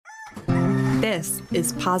This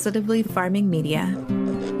is Positively Farming Media.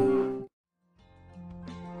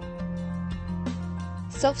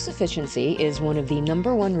 Self-sufficiency is one of the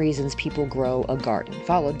number one reasons people grow a garden,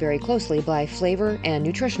 followed very closely by flavor and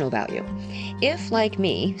nutritional value. If, like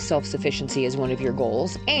me, self-sufficiency is one of your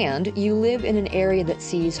goals, and you live in an area that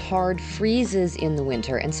sees hard freezes in the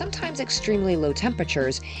winter and sometimes extremely low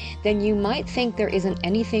temperatures, then you might think there isn't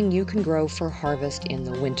anything you can grow for harvest in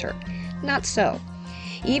the winter. Not so.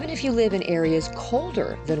 Even if you live in areas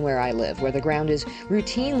colder than where I live, where the ground is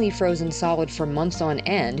routinely frozen solid for months on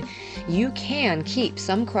end, you can keep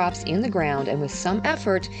some crops in the ground and with some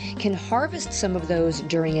effort can harvest some of those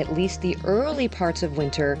during at least the early parts of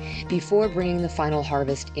winter before bringing the final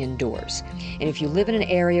harvest indoors. And if you live in an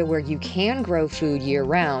area where you can grow food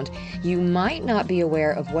year-round, you might not be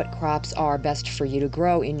aware of what crops are best for you to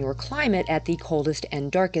grow in your climate at the coldest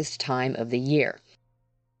and darkest time of the year.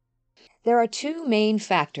 There are two main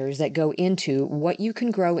factors that go into what you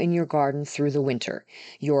can grow in your garden through the winter: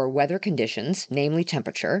 your weather conditions, namely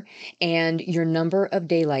temperature, and your number of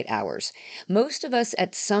daylight hours. Most of us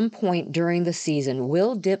at some point during the season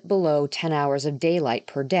will dip below 10 hours of daylight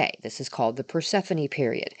per day. This is called the Persephone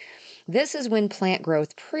period. This is when plant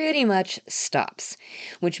growth pretty much stops,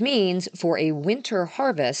 which means for a winter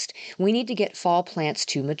harvest, we need to get fall plants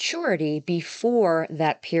to maturity before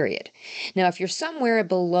that period. Now, if you're somewhere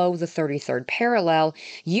below the 33rd parallel,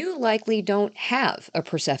 you likely don't have a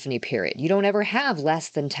Persephone period. You don't ever have less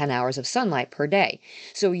than 10 hours of sunlight per day.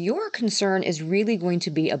 So your concern is really going to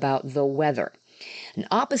be about the weather. And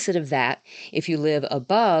opposite of that, if you live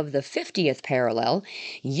above the 50th parallel,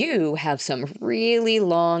 you have some really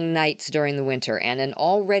long nights during the winter and an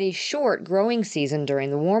already short growing season during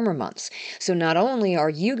the warmer months. So not only are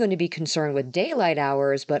you going to be concerned with daylight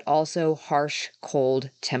hours, but also harsh, cold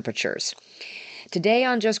temperatures. Today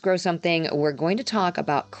on Just Grow Something, we're going to talk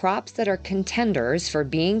about crops that are contenders for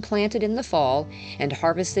being planted in the fall and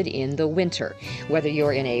harvested in the winter, whether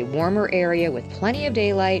you're in a warmer area with plenty of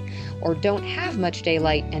daylight or don't have much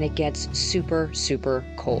daylight and it gets super, super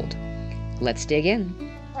cold. Let's dig in.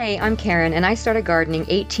 Hey, I'm Karen, and I started gardening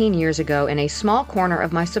 18 years ago in a small corner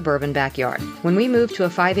of my suburban backyard. When we moved to a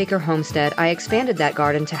 5-acre homestead, I expanded that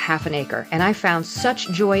garden to half an acre, and I found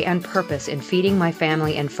such joy and purpose in feeding my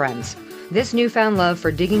family and friends. This newfound love for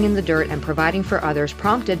digging in the dirt and providing for others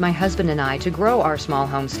prompted my husband and I to grow our small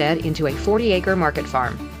homestead into a 40-acre market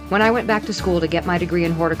farm. When I went back to school to get my degree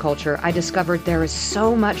in horticulture, I discovered there is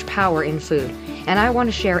so much power in food, and I want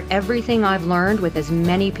to share everything I've learned with as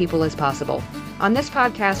many people as possible. On this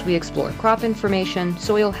podcast, we explore crop information,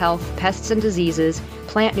 soil health, pests and diseases,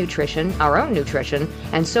 plant nutrition, our own nutrition,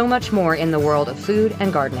 and so much more in the world of food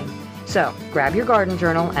and gardening. So, grab your garden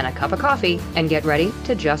journal and a cup of coffee and get ready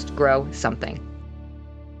to just grow something.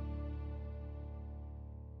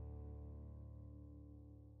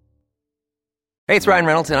 Hey, it's Ryan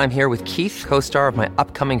Reynolds, and I'm here with Keith, co-star of my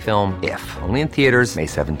upcoming film, If, only in theaters May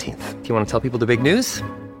 17th. Do you want to tell people the big news?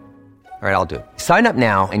 All right, I'll do it. Sign up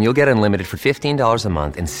now and you'll get unlimited for $15 a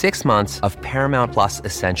month and 6 months of Paramount Plus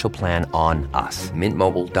Essential Plan on us.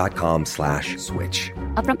 MintMobile.com/switch.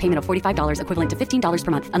 Upfront payment of $45 equivalent to $15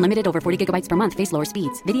 per month. Unlimited over 40 gigabytes per month. Face lower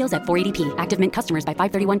speeds. Videos at 480p. Active Mint customers by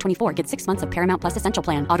 531.24 get 6 months of Paramount Plus Essential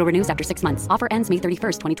Plan. Auto renews after 6 months. Offer ends May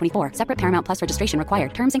 31st, 2024. Separate Paramount Plus registration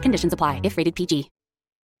required. Terms and conditions apply if rated PG.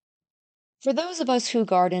 For those of us who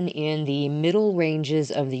garden in the middle ranges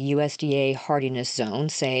of the USDA hardiness zone,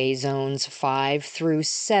 say zones 5 through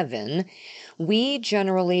 7, we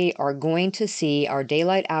generally are going to see our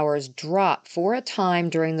daylight hours drop for a time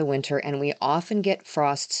during the winter, and we often get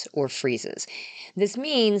frosts or freezes. This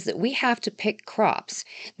means that we have to pick crops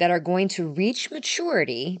that are going to reach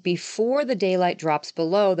maturity before the daylight drops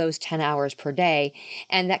below those 10 hours per day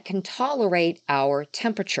and that can tolerate our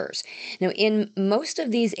temperatures. Now, in most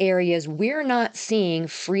of these areas, we're not seeing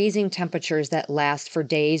freezing temperatures that last for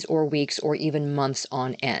days or weeks or even months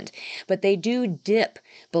on end, but they do dip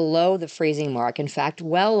below the freezing mark, in fact,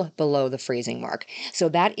 well below the freezing mark. So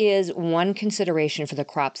that is one consideration for the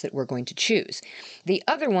crops that we're going to choose. The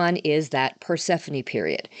other one is that Persephone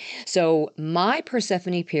period. So my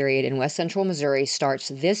Persephone period in West Central Missouri starts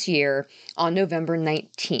this year on November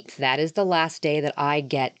 19th. That is the last day that I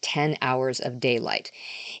get 10 hours of daylight.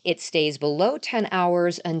 It stays below 10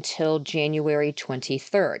 hours until January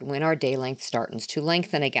 23rd, when our day length starts to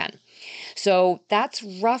lengthen again. So that's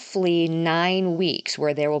roughly 9 weeks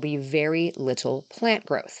where there will be very little plant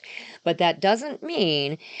growth. But that doesn't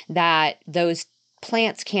mean that those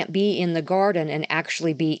plants can't be in the garden and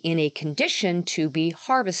actually be in a condition to be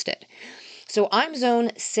harvested. So I'm zone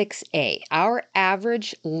 6A. Our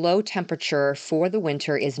average low temperature for the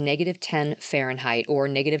winter is -10 Fahrenheit or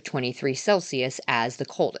 -23 Celsius as the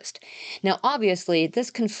coldest. Now, obviously, this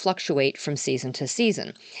can fluctuate from season to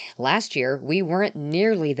season. Last year, we weren't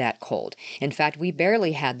nearly that cold. In fact, we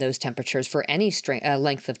barely had those temperatures for any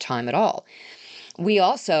length of time at all. We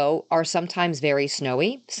also are sometimes very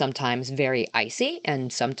snowy, sometimes very icy,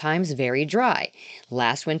 and sometimes very dry.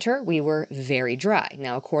 Last winter, we were very dry.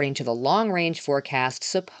 Now, according to the long-range forecast,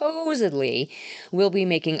 supposedly we'll be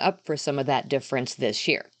making up for some of that difference this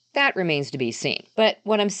year. That remains to be seen. But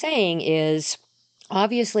what I'm saying is,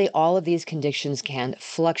 obviously, all of these conditions can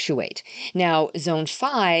fluctuate. Now, zone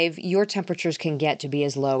 5, your temperatures can get to be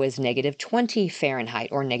as low as -20 Fahrenheit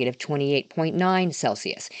or -28.9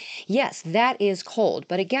 Celsius. Yes, that is cold,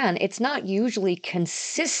 but again, it's not usually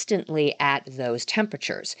consistently at those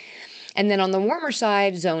temperatures. And then on the warmer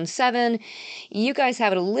side, zone 7, you guys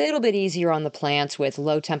have it a little bit easier on the plants with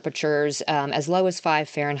low temperatures as low as 5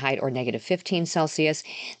 Fahrenheit or -15 Celsius.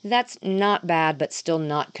 That's not bad, but still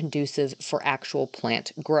not conducive for actual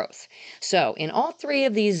plant growth. So in all three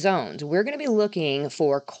of these zones, we're going to be looking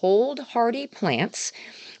for cold, hardy plants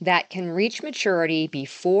that can reach maturity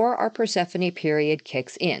before our Persephone period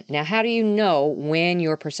kicks in. Now, how do you know when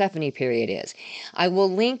your Persephone period is? I will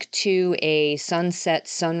link to a sunset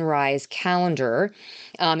sunrise calendar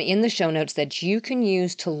in the show notes that you can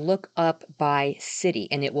use to look up by city,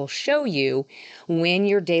 and it will show you when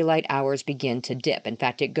your daylight hours begin to dip. In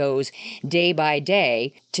fact, it goes day by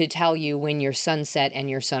day to tell you when your sunset and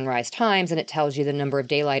your sunrise times, and it tells you the number of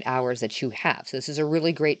daylight hours that you have. So this is a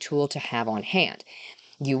really great tool to have on hand.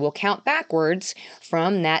 You will count backwards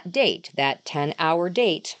from that date, that 10-hour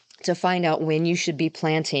date, to find out when you should be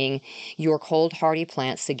planting your cold, hardy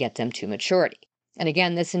plants to get them to maturity. And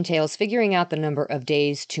again, this entails figuring out the number of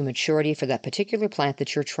days to maturity for that particular plant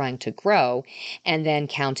that you're trying to grow, and then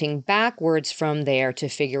counting backwards from there to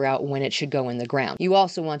figure out when it should go in the ground. You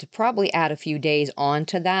also want to probably add a few days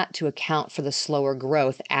onto that to account for the slower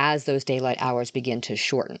growth as those daylight hours begin to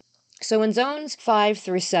shorten. So in zones 5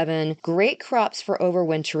 through 7, great crops for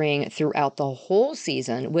overwintering throughout the whole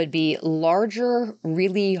season would be larger,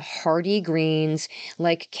 really hardy greens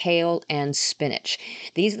like kale and spinach.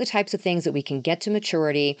 These are the types of things that we can get to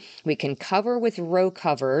maturity. We can cover with row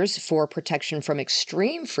covers for protection from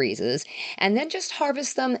extreme freezes, and then just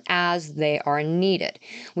harvest them as they are needed.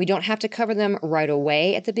 We don't have to cover them right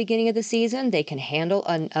away at the beginning of the season. They can handle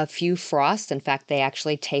a few frosts. In fact, they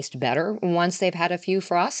actually taste better once they've had a few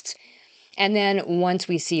frosts. And then once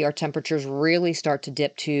we see our temperatures really start to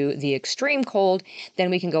dip to the extreme cold, then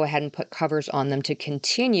we can go ahead and put covers on them to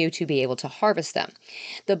continue to be able to harvest them.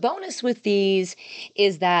 The bonus with these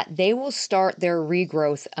is that they will start their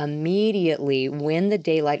regrowth immediately when the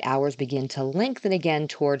daylight hours begin to lengthen again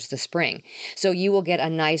towards the spring. So you will get a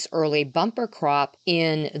nice early bumper crop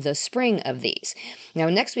in the spring of these. Now,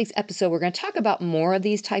 in next week's episode, we're going to talk about more of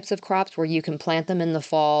these types of crops where you can plant them in the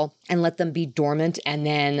fall and let them be dormant and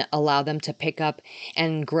then allow them to pick up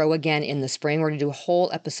and grow again in the spring. We're going to do a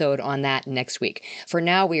whole episode on that next week. For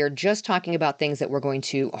now, we are just talking about things that we're going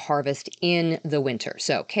to harvest in the winter.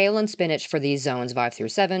 So kale and spinach for these zones 5 through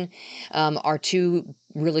 7 are two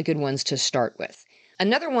really good ones to start with.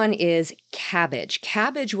 Another one is cabbage.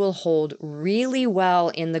 Cabbage will hold really well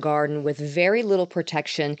in the garden with very little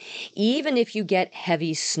protection, even if you get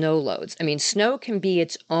heavy snow loads. I mean, snow can be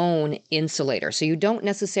its own insulator, so you don't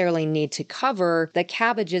necessarily need to cover the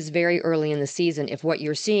cabbages very early in the season if what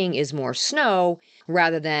you're seeing is more snow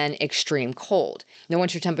rather than extreme cold. Now,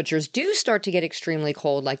 once your temperatures do start to get extremely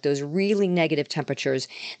cold, like those really negative temperatures,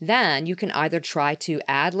 then you can either try to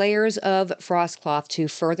add layers of frost cloth to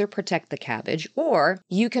further protect the cabbage, or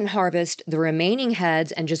you can harvest the remaining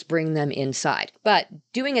heads and just bring them inside. But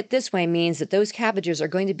doing it this way means that those cabbages are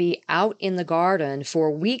going to be out in the garden for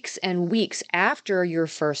weeks and weeks after your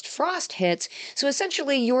first frost hits. So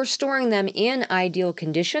essentially, you're storing them in ideal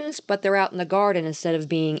conditions, but they're out in the garden instead of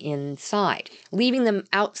being inside. Leaving them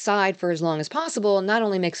outside for as long as possible not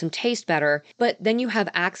only makes them taste better, but then you have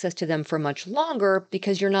access to them for much longer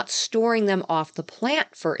because you're not storing them off the plant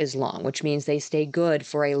for as long, which means they stay good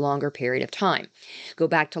for a longer period of time. Go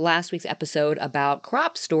back to last week's episode about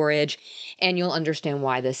crop storage, and you'll understand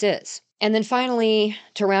why this is. And then finally,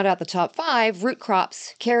 to round out the top 5, root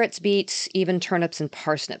crops, carrots, beets, even turnips and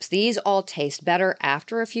parsnips. These all taste better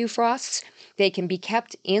after a few frosts. They can be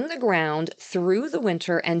kept in the ground through the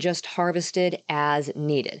winter and just harvested as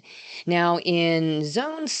needed. Now, in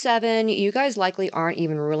zone 7, you guys likely aren't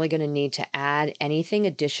even really going to need to add anything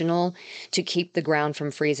additional to keep the ground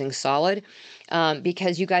from freezing solid.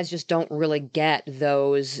 because you guys just don't really get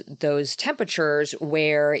those temperatures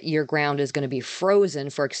where your ground is going to be frozen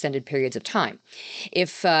for extended periods of time.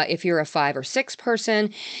 If you're a 5 or 6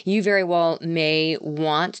 person, you very well may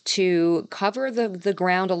want to cover the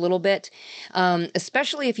ground a little bit,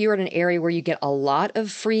 especially if you're in an area where you get a lot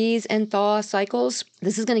of freeze and thaw cycles.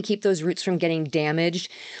 This is going to keep those roots from getting damaged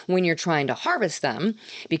when you're trying to harvest them,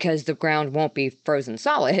 because the ground won't be frozen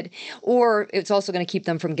solid, or it's also going to keep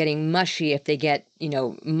them from getting mushy if they get,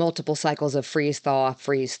 multiple cycles of freeze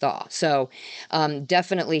thaw. So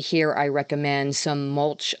definitely here I recommend some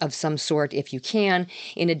mulch of some sort if you can,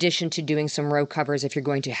 in addition to doing some row covers if you're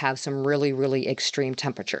going to have some really, really extreme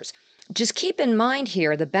temperatures. Just keep in mind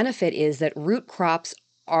here, the benefit is that root crops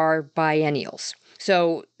are biennials.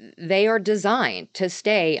 So they are designed to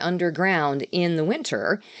stay underground in the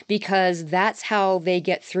winter, because that's how they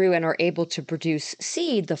get through and are able to produce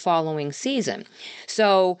seed the following season.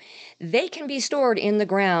 So they can be stored in the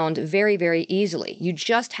ground very, very easily. You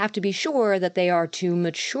just have to be sure that they are to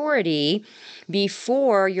maturity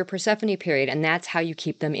before your Persephone period, and that's how you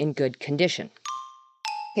keep them in good condition.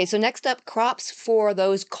 Okay, so next up, crops for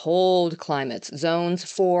those cold climates, zones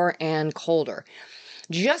 4 and colder.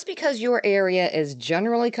 Just because your area is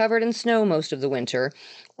generally covered in snow most of the winter,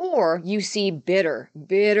 or you see bitter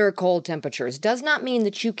cold temperatures, does not mean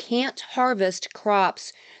that you can't harvest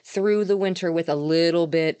crops through the winter with a little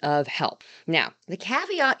bit of help. Now, the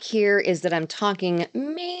caveat here is that I'm talking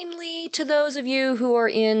mainly to those of you who are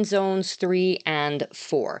in zones 3 and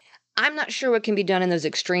 4. I'm not sure what can be done in those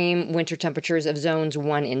extreme winter temperatures of zones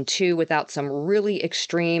 1 and 2 without some really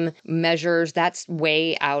extreme measures. That's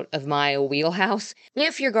way out of my wheelhouse.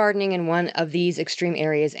 If you're gardening in one of these extreme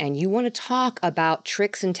areas and you want to talk about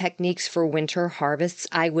tricks and techniques for winter harvests,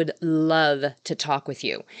 I would love to talk with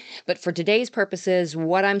you. But for today's purposes,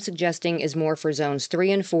 what I'm suggesting is more for zones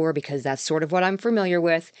 3 and 4, because that's sort of what I'm familiar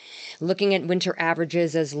with. Looking at winter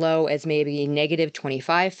averages as low as maybe negative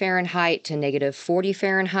 25 Fahrenheit to negative 40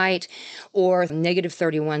 Fahrenheit, or negative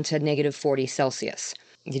 31 to negative 40 Celsius.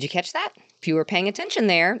 Did you catch that? If you were paying attention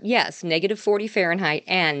there, yes, negative 40 Fahrenheit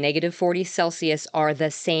and negative 40 Celsius are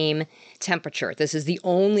the same temperature. This is the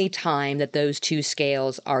only time that those two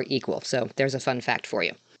scales are equal. So there's a fun fact for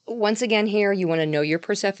you. Once again here, you want to know your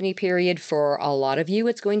Persephone period. For a lot of you,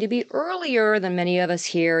 it's going to be earlier than many of us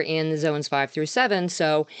here in the zones 5 through 7,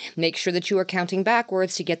 so make sure that you are counting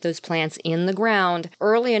backwards to get those plants in the ground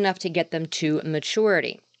early enough to get them to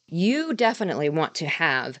maturity. You definitely want to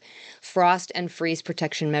have frost and freeze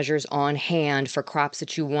protection measures on hand for crops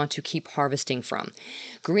that you want to keep harvesting from.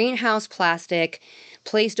 Greenhouse plastic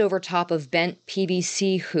placed over top of bent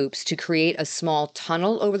PVC hoops to create a small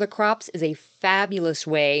tunnel over the crops is a fabulous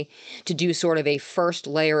way to do sort of a first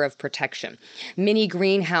layer of protection. Mini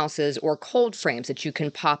greenhouses or cold frames that you can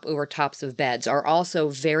pop over tops of beds are also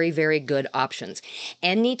very, very good options.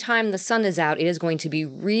 Anytime the sun is out, it is going to be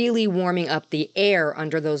really warming up the air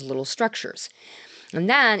under those little structures. And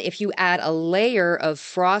then if you add a layer of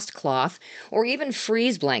frost cloth or even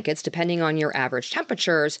freeze blankets, depending on your average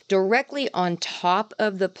temperatures, directly on top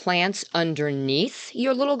of the plants underneath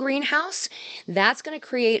your little greenhouse, that's going to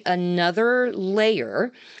create another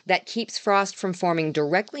layer that keeps frost from forming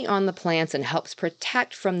directly on the plants and helps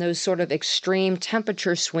protect from those sort of extreme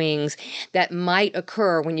temperature swings that might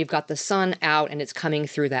occur when you've got the sun out and it's coming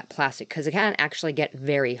through that plastic, because it can actually get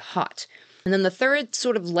very hot. And then the third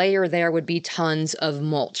sort of layer there would be tons of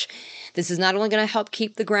mulch. This is not only going to help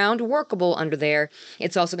keep the ground workable under there,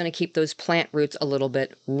 it's also going to keep those plant roots a little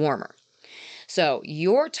bit warmer. So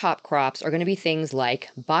your top crops are going to be things like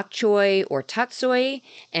bok choy or tatsoi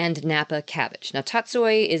and Napa cabbage. Now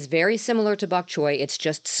tatsoi is very similar to bok choy. It's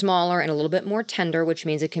just smaller and a little bit more tender, which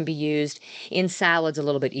means it can be used in salads a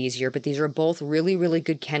little bit easier. But these are both really, really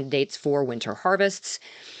good candidates for winter harvests.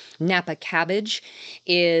 Napa cabbage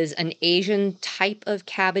is an Asian type of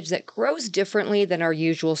cabbage that grows differently than our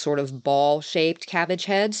usual sort of ball-shaped cabbage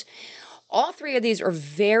heads. All three of these are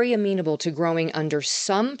very amenable to growing under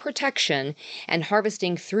some protection and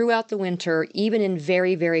harvesting throughout the winter, even in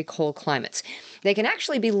very, very cold climates. They can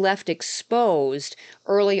actually be left exposed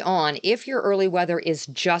early on if your early weather is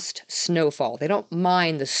just snowfall. They don't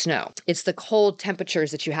mind the snow. It's the cold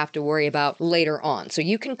temperatures that you have to worry about later on. So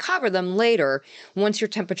you can cover them later once your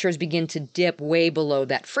temperatures begin to dip way below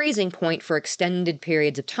that freezing point for extended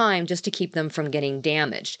periods of time, just to keep them from getting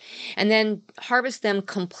damaged. And then harvest them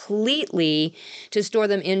completely ideally to store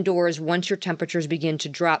them indoors once your temperatures begin to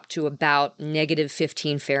drop to about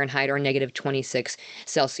 -15 Fahrenheit or -26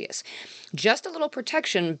 Celsius. Just a little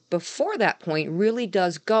protection before that point really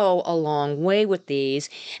does go a long way with these,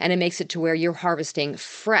 and it makes it to where you're harvesting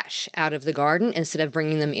fresh out of the garden instead of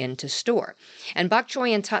bringing them in to store. And bok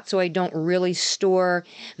choy and tatsoi don't really store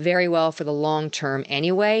very well for the long term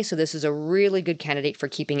anyway, so this is a really good candidate for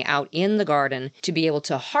keeping out in the garden to be able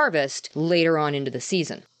to harvest later on into the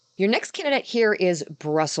season. Your next candidate here is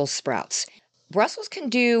Brussels sprouts. Brussels can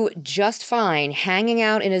do just fine hanging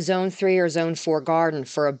out in a zone 3 or zone 4 garden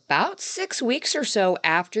for about 6 weeks or so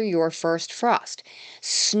after your first frost.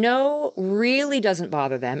 Snow really doesn't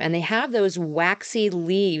bother them, and they have those waxy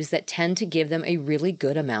leaves that tend to give them a really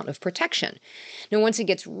good amount of protection. Now, once it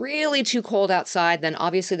gets really too cold outside, then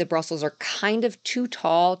obviously the Brussels are kind of too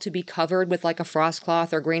tall to be covered with like a frost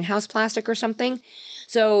cloth or greenhouse plastic or something.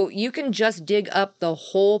 So you can just dig up the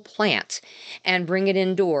whole plant and bring it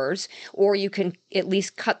indoors, or you can at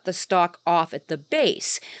least cut the stalk off at the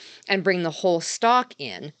base and bring the whole stalk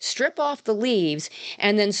in, strip off the leaves,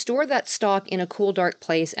 and then store that stalk in a cool, dark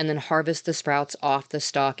place and then harvest the sprouts off the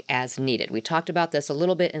stalk as needed. We talked about this a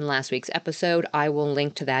little bit in last week's episode. I will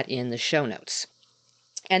link to that in the show notes.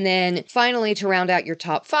 And then finally, to round out your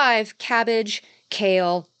top 5, cabbage,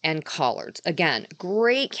 kale, and collards. Again,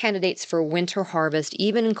 great candidates for winter harvest,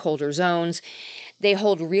 even in colder zones. They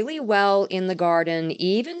hold really well in the garden,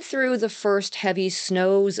 even through the first heavy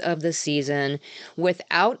snows of the season,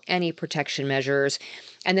 without any protection measures.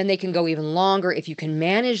 And then they can go even longer if you can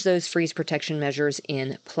manage those freeze protection measures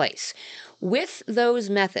in place. With those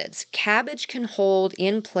methods, cabbage can hold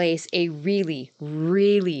in place a really,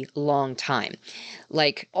 really long time,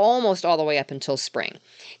 like almost all the way up until spring.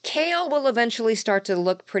 Kale will eventually start to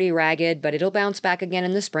look pretty ragged, but it'll bounce back again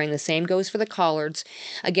in the spring. The same goes for the collards.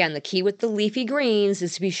 Again, the key with the leafy greens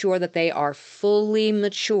is to be sure that they are fully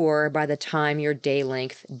mature by the time your day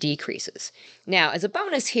length decreases. Now, as a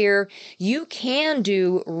bonus here, you can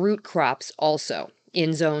do root crops also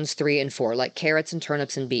in zones 3 and 4, like carrots and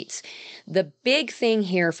turnips and beets. The big thing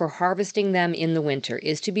here for harvesting them in the winter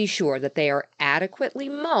is to be sure that they are adequately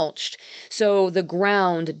mulched so the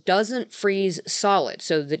ground doesn't freeze solid,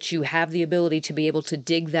 so that you have the ability to be able to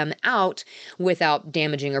dig them out without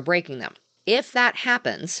damaging or breaking them. If that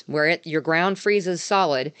happens, where your ground freezes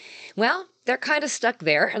solid, well, they're kind of stuck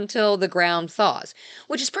there until the ground thaws,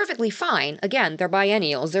 which is perfectly fine. Again, they're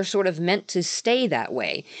biennials. They're sort of meant to stay that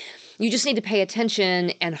way. You just need to pay attention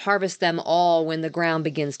and harvest them all when the ground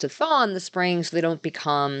begins to thaw in the spring so they don't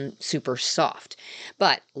become super soft.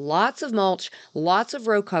 But lots of mulch, lots of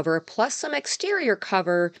row cover, plus some exterior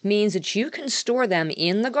cover means that you can store them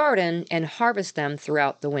in the garden and harvest them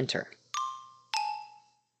throughout the winter.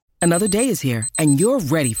 Another day is here, and you're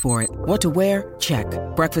ready for it. What to wear? Check.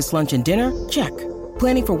 Breakfast, lunch, and dinner? Check.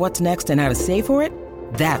 Planning for what's next and how to save for it?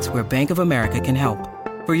 That's where Bank of America can help.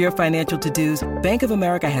 For your financial to-dos, Bank of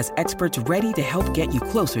America has experts ready to help get you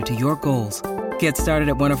closer to your goals. Get started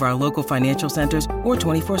at one of our local financial centers or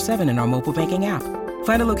 24/7 in our mobile banking app.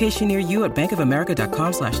 Find a location near you at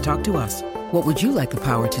bankofamerica.com/talktous. What would you like the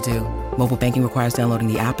power to do? Mobile banking requires downloading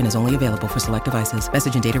the app and is only available for select devices.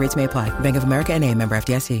 Message and data rates may apply. Bank of America NA, member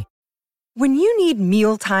FDIC. When you need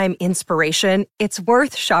mealtime inspiration, it's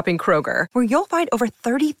worth shopping Kroger, where you'll find over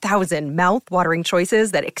 30,000 mouth-watering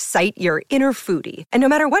choices that excite your inner foodie. And no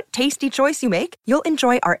matter what tasty choice you make, you'll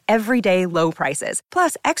enjoy our everyday low prices,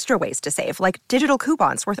 plus extra ways to save, like digital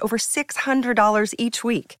coupons worth over $600 each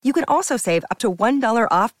week. You can also save up to $1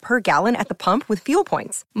 off per gallon at the pump with fuel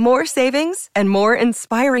points. More savings and more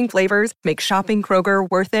inspiring flavors make shopping Kroger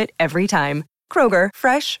worth it every time. Kroger,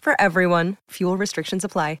 fresh for everyone. Fuel restrictions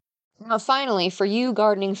apply. Now, finally, for you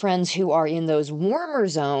gardening friends who are in those warmer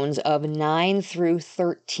zones of 9 through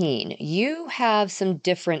 13, you have some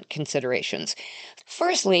different considerations.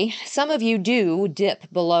 Firstly, some of you do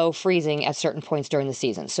dip below freezing at certain points during the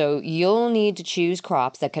season, so you'll need to choose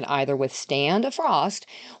crops that can either withstand a frost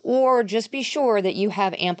or just be sure that you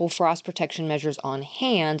have ample frost protection measures on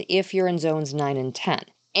hand if you're in zones 9 and 10.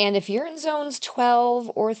 And if you're in zones 12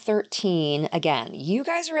 or 13, again, you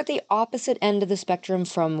guys are at the opposite end of the spectrum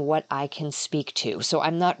from what I can speak to. So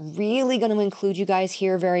I'm not really going to include you guys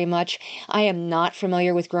here very much. I am not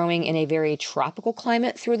familiar with growing in a very tropical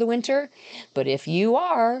climate through the winter, but if you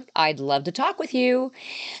are, I'd love to talk with you.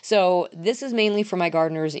 So this is mainly for my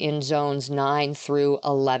gardeners in zones 9 through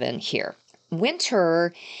 11 here.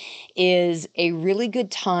 Winter is a really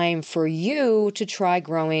good time for you to try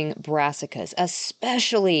growing brassicas,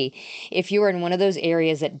 especially if you're in one of those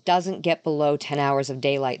areas that doesn't get below 10 hours of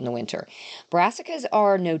daylight in the winter. Brassicas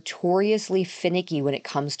are notoriously finicky when it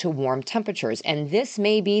comes to warm temperatures, and this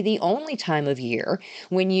may be the only time of year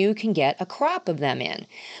when you can get a crop of them in.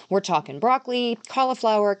 We're talking broccoli,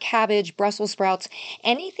 cauliflower, cabbage, Brussels sprouts,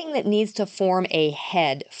 anything that needs to form a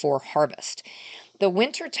head for harvest. The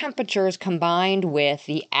winter temperatures combined with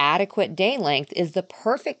the adequate day length is the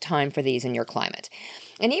perfect time for these in your climate.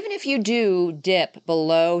 And even if you do dip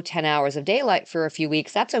below 10 hours of daylight for a few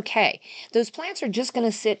weeks, that's okay. Those plants are just going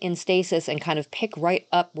to sit in stasis and kind of pick right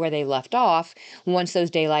up where they left off once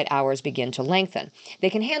those daylight hours begin to lengthen.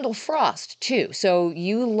 They can handle frost too, so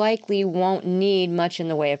you likely won't need much in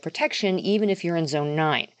the way of protection even if you're in zone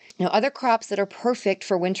 9. Now, other crops that are perfect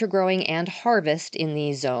for winter growing and harvest in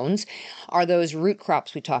these zones are those root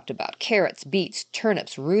crops we talked about: carrots, beets,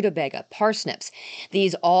 turnips, rutabaga, parsnips.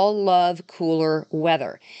 These all love cooler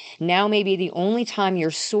weather. Now may be the only time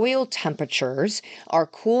your soil temperatures are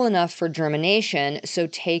cool enough for germination, so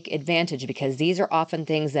take advantage because these are often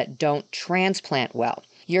things that don't transplant well.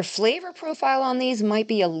 Your flavor profile on these might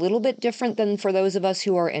be a little bit different than for those of us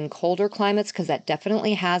who are in colder climates, because that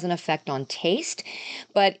definitely has an effect on taste,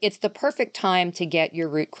 but it's the perfect time to get your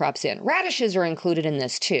root crops in. Radishes are included in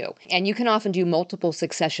this too, and you can often do multiple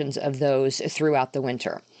successions of those throughout the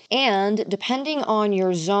winter. And depending on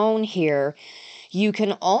your zone here, you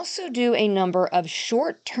can also do a number of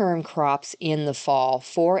short-term crops in the fall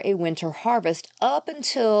for a winter harvest up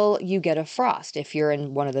until you get a frost, if you're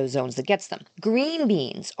in one of those zones that gets them. Green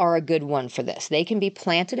beans are a good one for this. They can be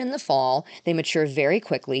planted in the fall. They mature very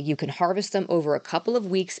quickly. You can harvest them over a couple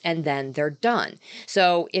of weeks and then they're done.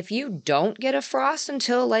 So if you don't get a frost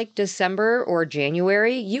until like December or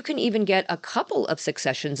January, you can even get a couple of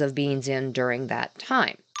successions of beans in during that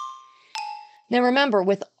time. Now remember,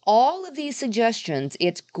 with all of these suggestions,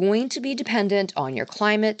 it's going to be dependent on your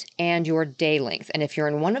climate and your day length. And if you're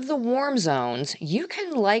in one of the warm zones, you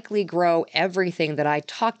can likely grow everything that I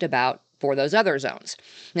talked about for those other zones.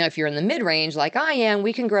 Now, if you're in the mid-range like I am,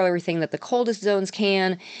 we can grow everything that the coldest zones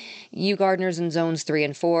can. You gardeners in zones 3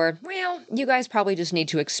 and 4, well, you guys probably just need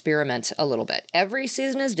to experiment a little bit. Every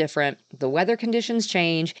season is different. The weather conditions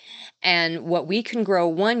change. And what we can grow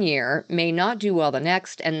one year may not do well the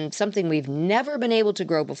next, and something we've never been able to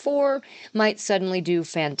grow before might suddenly do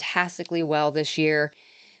fantastically well this year.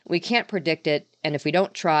 We can't predict it, and if we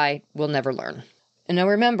don't try, we'll never learn. And now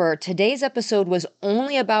remember, today's episode was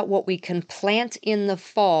only about what we can plant in the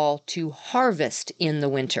fall to harvest in the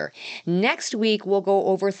winter. Next week, we'll go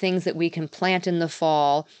over things that we can plant in the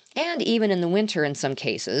fall and even in the winter in some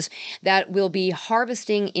cases that we'll be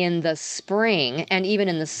harvesting in the spring and even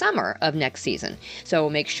in the summer of next season. So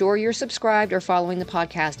make sure you're subscribed or following the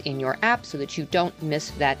podcast in your app so that you don't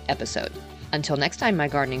miss that episode. Until next time, my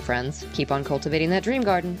gardening friends, keep on cultivating that dream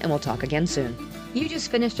garden, and we'll talk again soon. You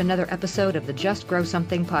just finished another episode of the Just Grow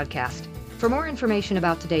Something podcast. For more information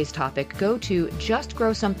about today's topic, go to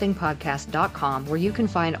justgrowsomethingpodcast.com, where you can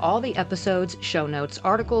find all the episodes, show notes,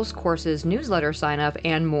 articles, courses, newsletter sign up,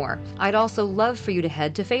 and more. I'd also love for you to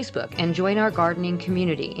head to Facebook and join our gardening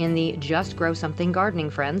community in the Just Grow Something Gardening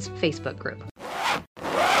Friends Facebook group.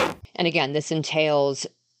 And again, this entails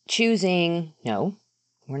choosing, no,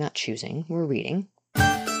 we're not choosing, we're reading.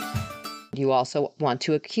 You also want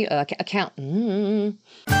to account.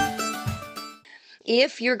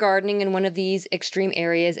 If you're gardening in one of these extreme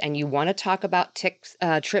areas and you want to talk about trips,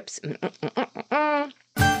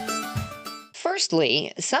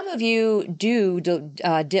 firstly, some of you do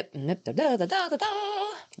dip. And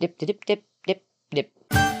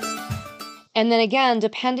then again,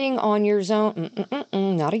 depending on your zone,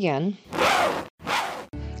 not again.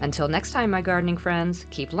 Until next time, my gardening friends,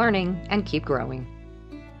 keep learning and keep growing.